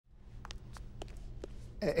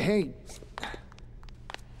Hey.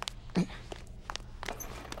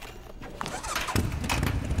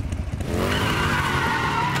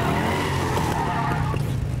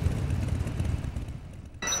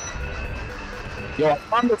 Yo,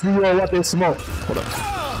 I'm with you all up in smoke. Hold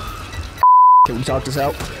up. Can we talk this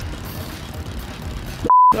out?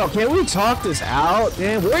 Yo, can we talk this out?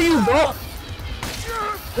 Man, where you go?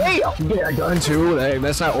 Hey, you get a gun too. Hey,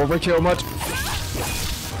 that's not overkill much.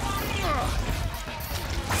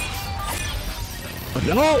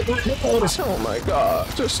 No, oh my god,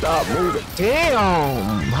 just stop moving.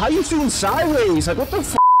 Damn, how you feeling sideways? Like, what the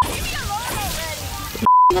f?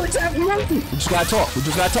 What's happening? We just gotta talk. We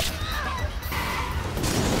just gotta talk.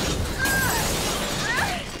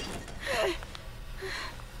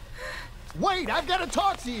 Wait, I've got to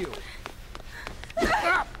talk to you.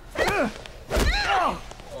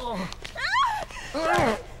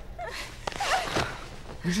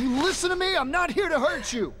 Would you listen to me? I'm not here to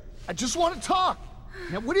hurt you. I just want to talk.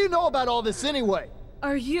 Now, what do you know about all this anyway?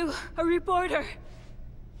 Are you a reporter?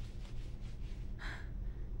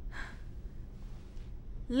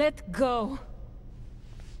 Let go.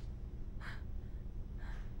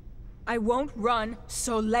 I won't run,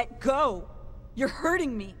 so let go. You're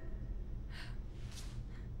hurting me.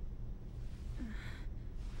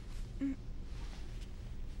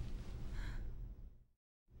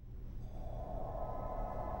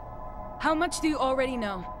 How much do you already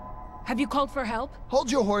know? Have you called for help?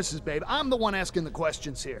 Hold your horses, babe. I'm the one asking the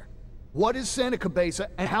questions here. What is Santa Cabeza,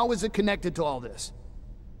 and how is it connected to all this?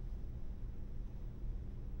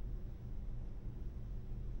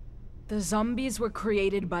 The zombies were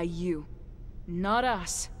created by you, not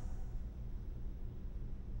us.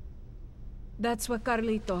 That's what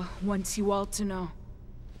Carlito wants you all to know.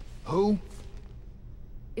 Who?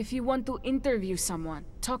 If you want to interview someone,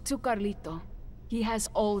 talk to Carlito. He has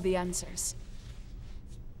all the answers.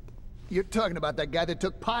 You're talking about that guy that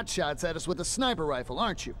took pot shots at us with a sniper rifle,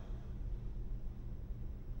 aren't you?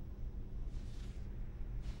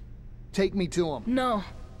 Take me to him. No.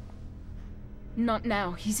 Not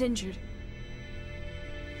now. He's injured.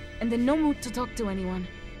 And in no mood to talk to anyone.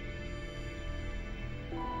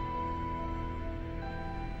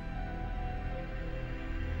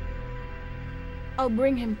 I'll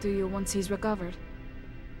bring him to you once he's recovered.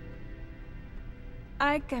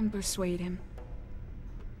 I can persuade him.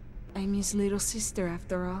 I'm his little sister,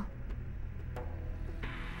 after all.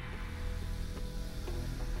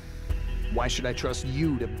 Why should I trust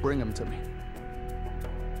you to bring him to me?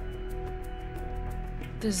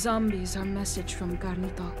 The zombies are a message from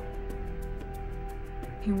Carlito.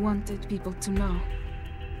 He wanted people to know.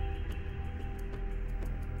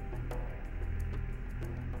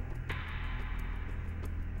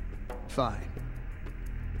 Fine.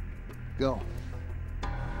 Go.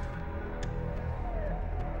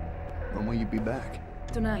 When will you be back?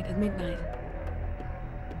 Tonight at midnight.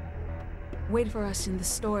 Wait for us in the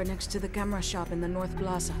store next to the camera shop in the North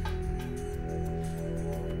Plaza.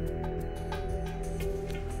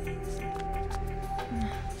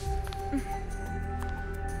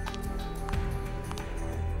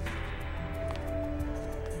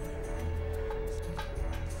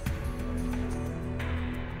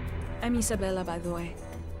 I'm Isabela, by the way.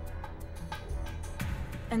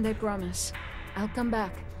 And I promise, I'll come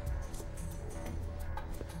back.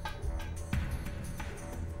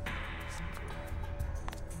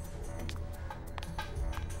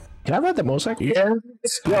 Can I ride the motorcycle? Yeah.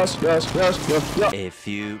 Yes. A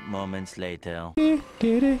few moments later. Y'all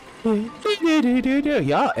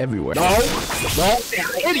everywhere. No. I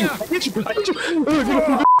hit you.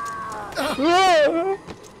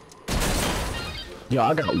 Yo,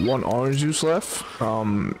 I got one orange juice left.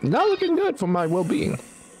 Not looking good for my well-being.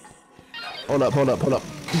 Hold up.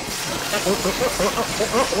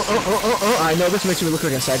 I know this makes me look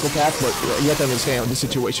like a psychopath, but you have to understand the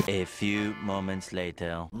situation. A few moments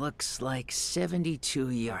later. Looks like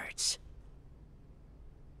 72 yards.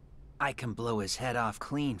 I can blow his head off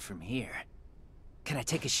clean from here. Can I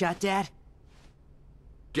take a shot, Dad?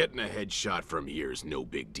 Getting a headshot from here's no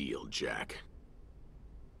big deal, Jack.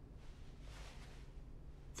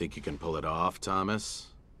 Think you can pull it off, Thomas?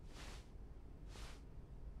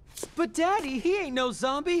 But Daddy, he ain't no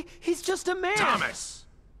zombie. He's just a man. Thomas!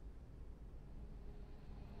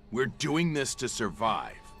 We're doing this to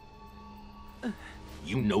survive.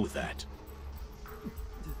 You know that.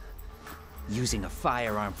 Using a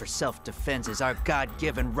firearm for self-defense is our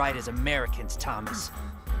God-given right as Americans, Thomas.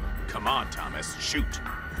 Come on, Thomas, shoot.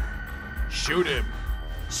 Shoot him.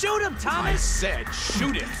 Shoot him, I Thomas! said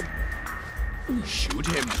shoot him. Shoot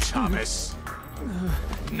him, Thomas.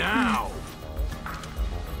 Now.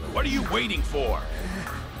 What are you waiting for?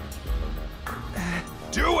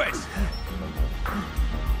 Do it!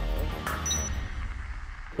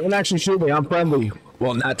 Don't actually shoot me, I'm friendly.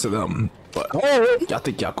 Well, not to them, but oh, y'all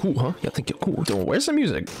think y'all cool, huh? Y'all think y'all cool. Dude, where's the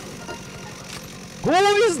music? Who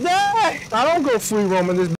is that? I don't go free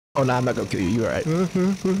roaming this. Oh, no, I'm not gonna kill you. You're right.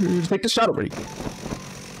 Take the shot already.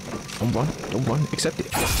 Don't run. Don't run. Accept it.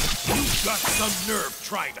 You've got some nerve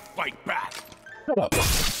trying to fight back. Hold up.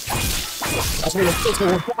 That's what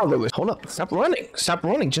the Hold up. Stop running. Stop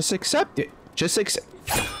running. Just accept it. Just accept.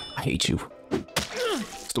 I hate you.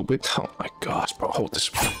 Stupid. Oh my gosh, bro. Hold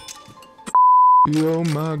this. Oh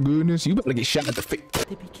my goodness. You better get shot at the face.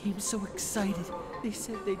 They became so excited. They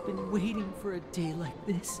said they'd been waiting for a day like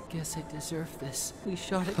this. Guess I deserve this. We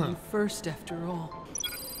shot at you first, after all.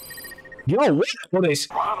 Yo, what is?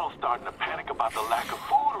 Ronald's starting to panic about the lack of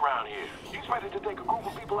food around here. He's ready to take a group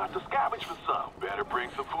of people out to scavenge for some. Better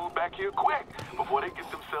bring some food back here quick before they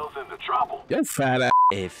get themselves into trouble. You fat ass.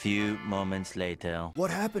 A few moments later.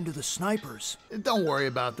 What happened to the snipers? Don't worry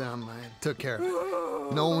about them. I took care of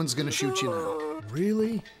it. No one's gonna shoot you now.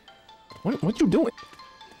 Really? What you doing?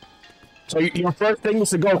 So your first thing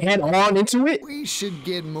is to go head on into it? We should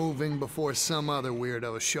get moving before some other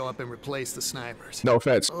weirdos show up and replace the snipers. No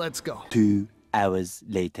offense. Let's go. 2 hours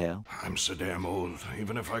later. I'm so damn old.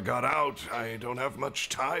 Even if I got out, I don't have much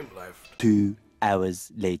time left. 2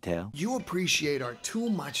 hours later. You appreciate art too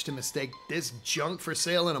much to mistake this junk for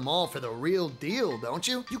sale in a mall for the real deal, don't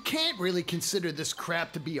you? You can't really consider this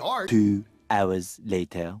crap to be art. 2 hours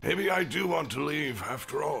later. Maybe I do want to leave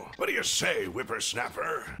after all. What do you say,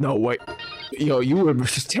 whippersnapper? No, wait. Yo, you were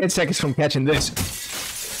just 10 seconds from catching this.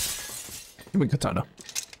 Give me katana.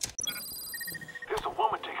 There's a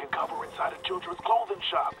woman taking cover inside a children's clothing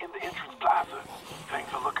shop in the entrance plaza. Things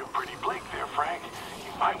are looking pretty bleak there, Frank.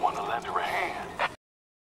 You might want to lend her a hand.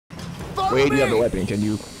 Wait, you have the weapon. Can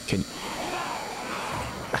you?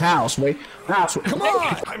 House, wait. House, wait. Come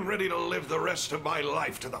on! I'm ready to live the rest of my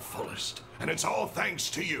life to the fullest. And it's all thanks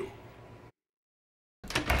to you.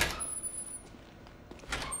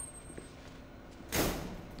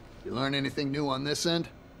 You learn anything new on this end?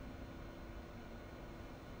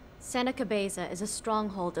 Santa Cabeza is a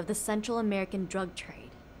stronghold of the Central American drug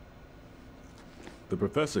trade. The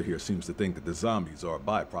professor here seems to think that the zombies are a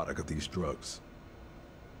byproduct of these drugs.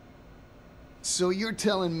 So you're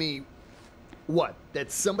telling me, what,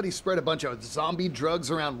 that somebody spread a bunch of zombie drugs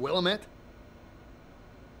around Willamette?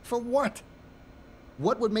 For what?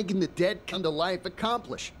 What would making the dead come to life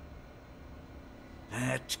accomplish?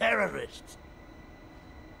 Terrorists.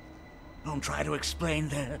 Don't try to explain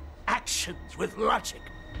their actions with logic.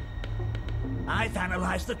 I've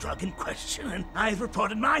analyzed the drug in question, and I've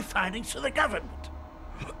reported my findings to the government.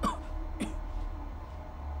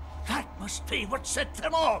 That must be what set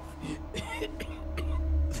them off.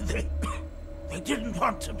 They didn't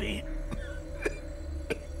want to be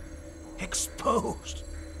exposed.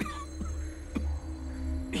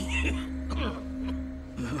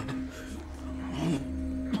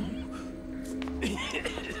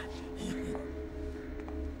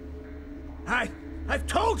 I've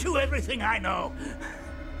told you everything I know.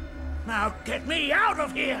 Now get me out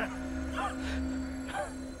of here!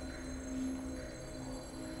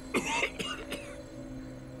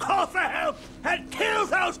 Call for help and kill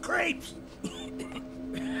those creeps!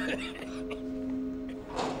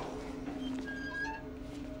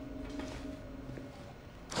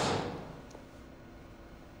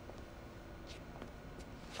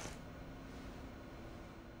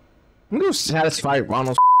 I'm gonna satisfy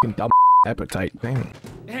Ronald's dumb appetite. Damn.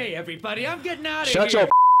 Hey, everybody, I'm getting out of here. Shut your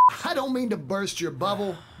I don't mean to burst your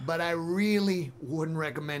bubble, but I really wouldn't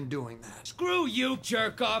recommend doing that. Screw you,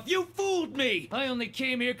 jerk-off. You fooled me. I only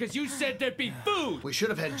came here because you said there'd be food. We should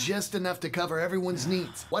have had just enough to cover everyone's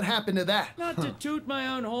needs. What happened to that? Not to toot my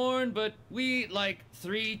own horn, but we eat like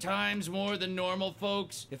 3 times more than normal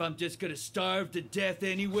folks. If I'm just gonna starve to death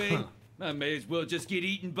anyway, I may as well just get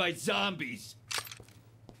eaten by zombies.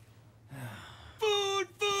 Food,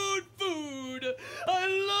 food, food! I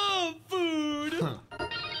love food!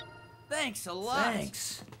 Thanks a lot.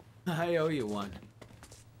 Thanks. I owe you one.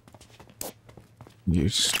 You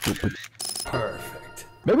stupid. Perfect.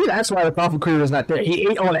 Maybe that's why the thoughtful creator's not there. He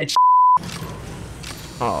ate all that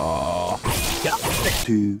Oh.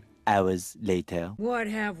 2 hours later. What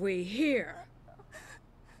have we here?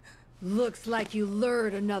 Looks like you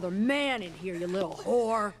lured another man in here, you little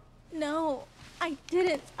whore. No, I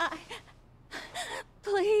didn't.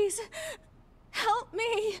 Please, help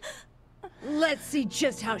me. Let's see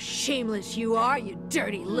just how shameless you are, you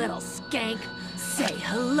dirty little skank. Say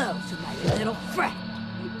hello to my little friend.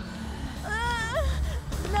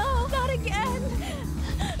 No, not again.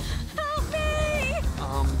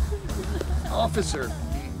 Officer.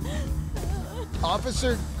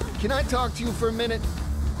 Officer, can I talk to you for a minute?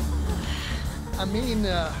 I mean,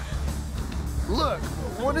 look,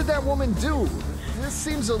 what did that woman do? This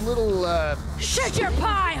seems a little, Shut your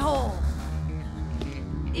pie hole!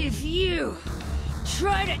 If you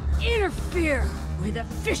try to interfere with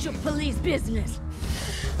official police business,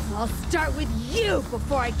 I'll start with you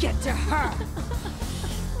before I get to her.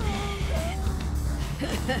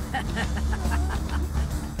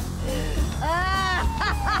 I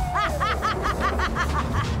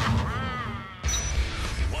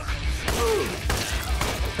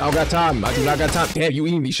don't got time. I do not got time. Damn, you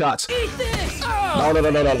eating these shots. Eat this! No. I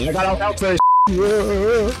got out for this.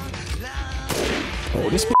 Oh,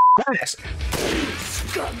 this fast.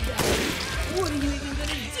 Scumbag! What are you even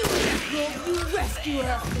gonna do with that girl you rescue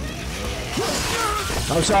her?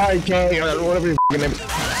 I'm sorry, Kay. Whatever your name is.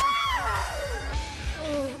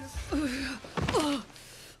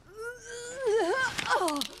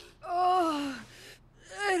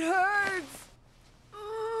 It hurts.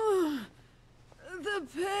 The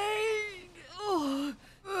pain.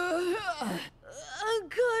 I'm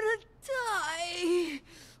gonna die.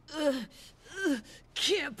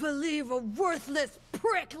 Can't believe a worthless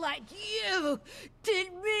prick like you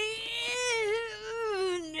did me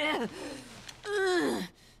in.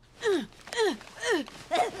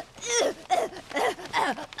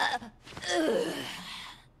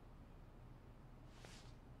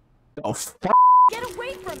 Oh, fuck. Get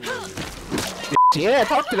away from me! Yeah,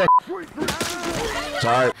 talk to that.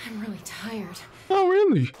 Sorry. I'm really tired. Oh,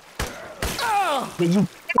 really?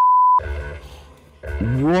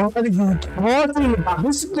 What are you talking about?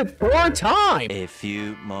 This is the third time. A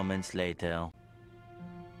few moments later.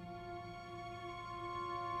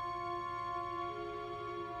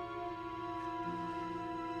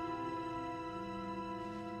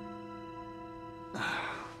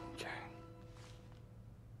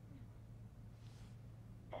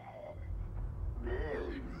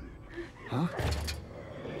 Huh?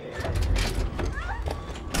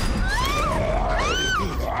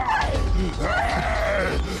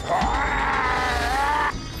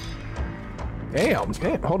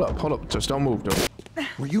 Damn, hold up. Just don't move, dude.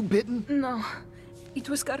 Were you bitten? No, it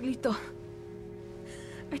was Carlito.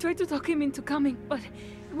 I tried to talk him into coming, but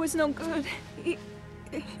it was no good. He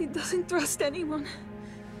doesn't trust anyone.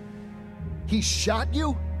 He shot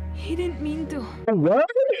you? He didn't mean to. What?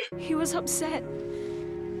 He was upset.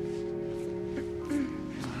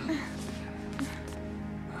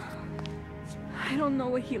 I don't know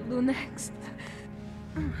what he'll do next.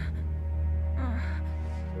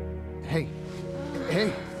 Hey.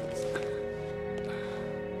 Damn.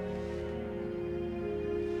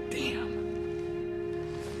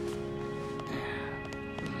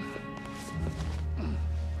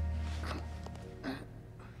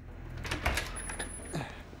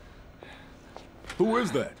 Who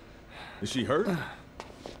is that? Is she hurt?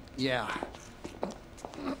 Yeah.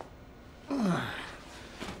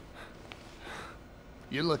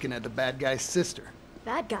 You're looking at the bad guy's sister.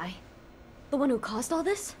 Bad guy? The one who caused all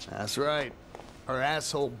this? That's right. Her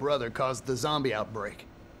asshole brother caused the zombie outbreak.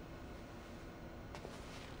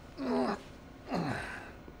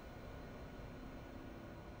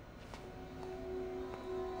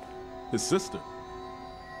 His sister?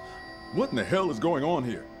 What in the hell is going on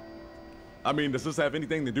here? I mean, does this have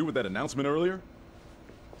anything to do with that announcement earlier?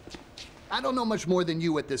 I don't know much more than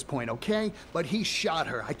you at this point, okay? But he shot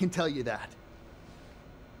her, I can tell you that.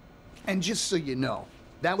 And just so you know,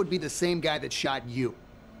 that would be the same guy that shot you.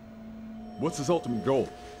 What's his ultimate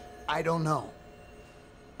goal? I don't know.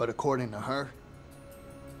 But according to her,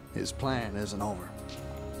 his plan isn't over.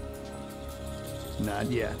 Not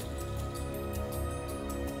yet.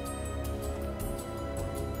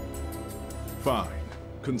 Fine.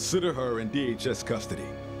 Consider her in DHS custody.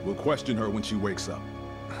 We'll question her when she wakes up.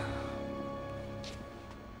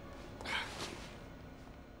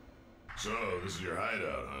 So, this is your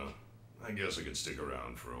hideout, huh? I guess I could stick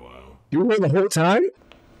around for a while. You were here the whole time?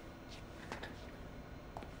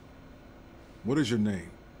 What is your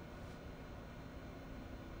name?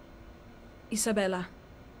 Isabela.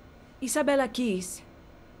 Isabela Keys.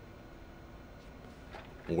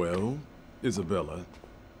 Well, Isabela,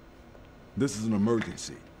 this is an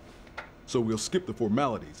emergency. So we'll skip the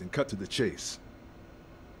formalities and cut to the chase.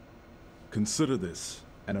 Consider this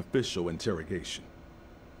an official interrogation.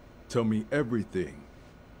 Tell me everything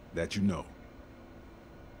that you know.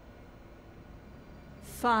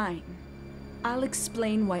 Fine. I'll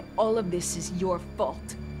explain why all of this is your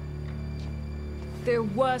fault. There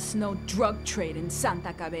was no drug trade in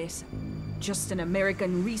Santa Cabeza. Just an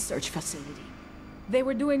American research facility. They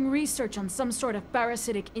were doing research on some sort of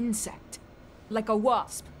parasitic insect. Like a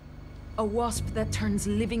wasp. A wasp that turns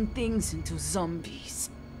living things into zombies.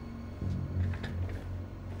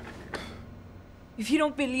 If you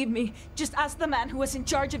don't believe me, just ask the man who was in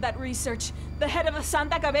charge of that research. The head of the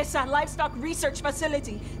Santa Cabeza Livestock Research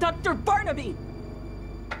Facility, Dr. Barnaby!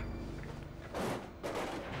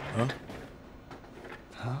 Huh?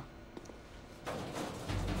 Huh?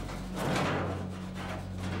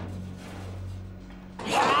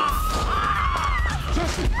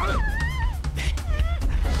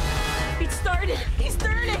 It started! He's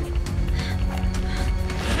turning!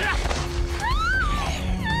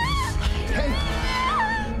 Hey!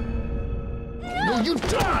 No, you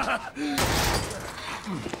don't!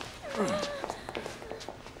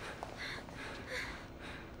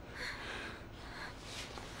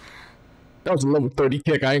 That was a level 30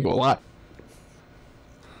 kick, I ain't gonna lie.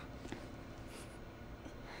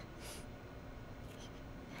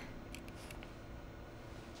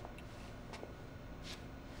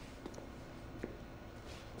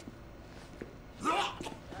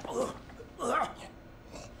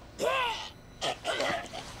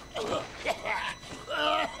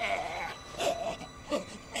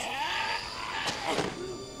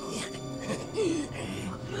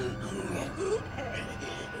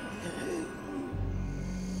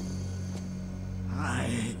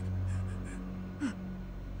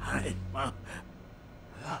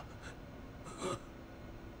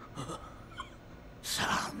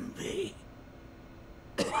 Zombie.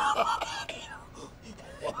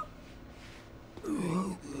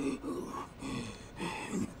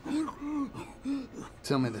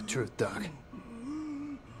 Tell me the truth, Doc.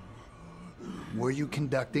 Were you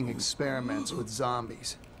conducting experiments with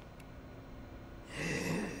zombies?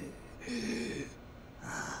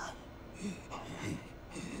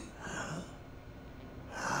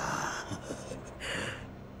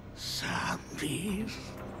 Zombies?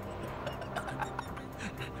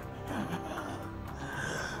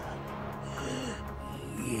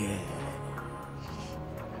 Yeah.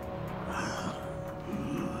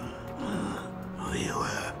 We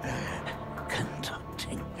were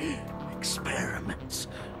conducting experiments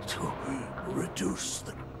to reduce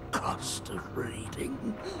the cost of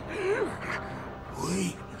breeding.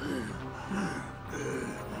 We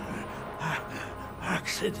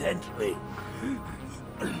accidentally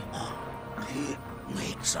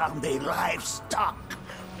made zombie livestock.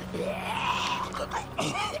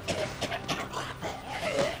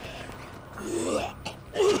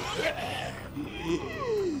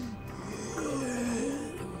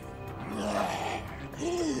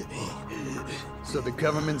 So the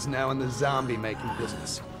government's now in the zombie-making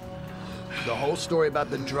business. The whole story about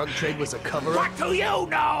the drug trade was a cover-up? What do you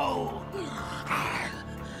know?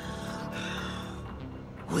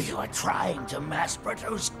 We were trying to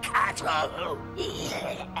mass-produce cattle.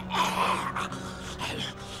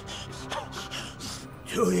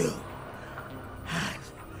 Do you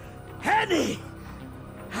have any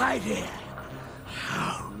idea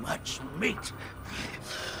how much meat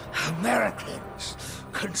Americans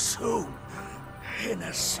consume in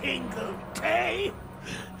a single day?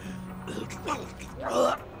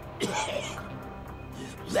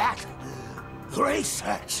 That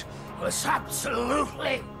research was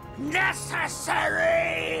absolutely necessary!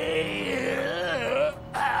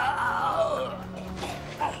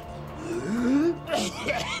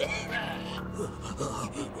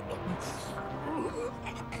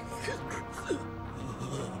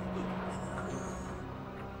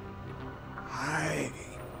 I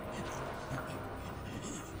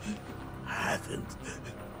haven't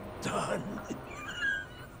done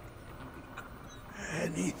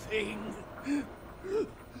anything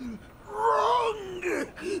wrong.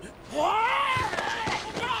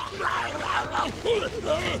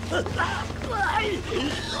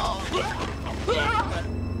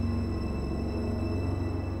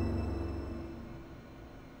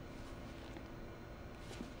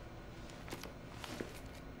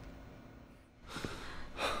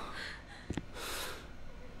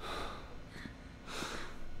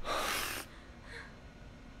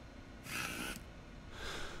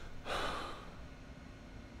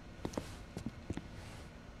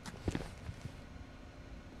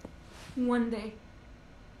 One day,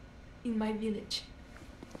 in my village,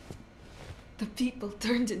 the people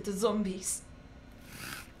turned into zombies.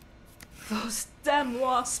 Those damn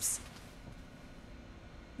wasps.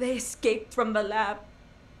 They escaped from the lab.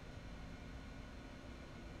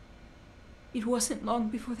 It wasn't long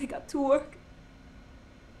before they got to work.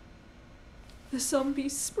 The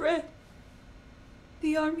zombies spread.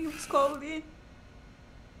 The army was called in.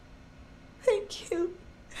 They killed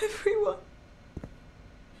everyone.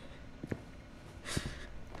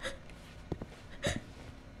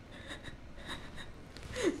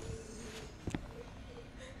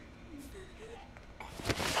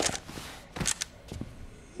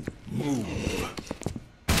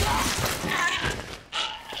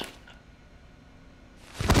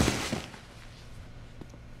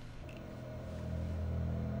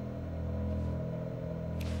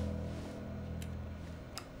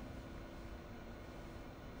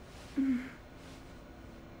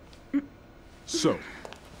 So,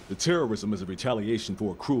 the terrorism is a retaliation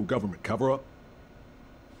for a cruel government cover-up?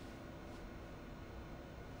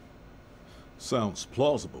 Sounds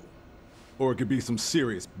plausible. Or it could be some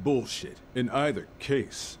serious bullshit. In either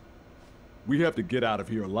case, we have to get out of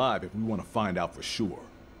here alive if we want to find out for sure.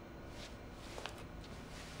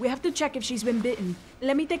 We have to check if she's been bitten.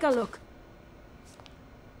 Let me take a look.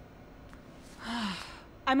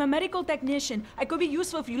 I'm a medical technician. I could be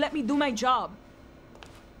useful if you let me do my job.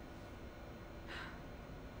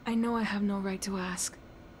 I know I have no right to ask,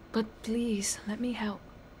 but please, let me help.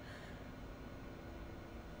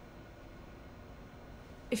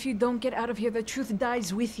 If you don't get out of here, the truth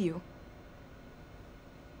dies with you.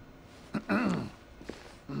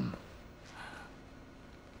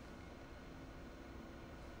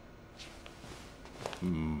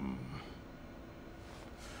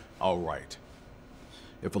 All right.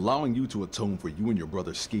 If allowing you to atone for you and your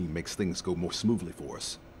brother's scheme makes things go more smoothly for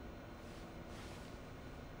us,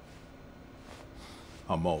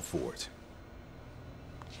 I'm all for it.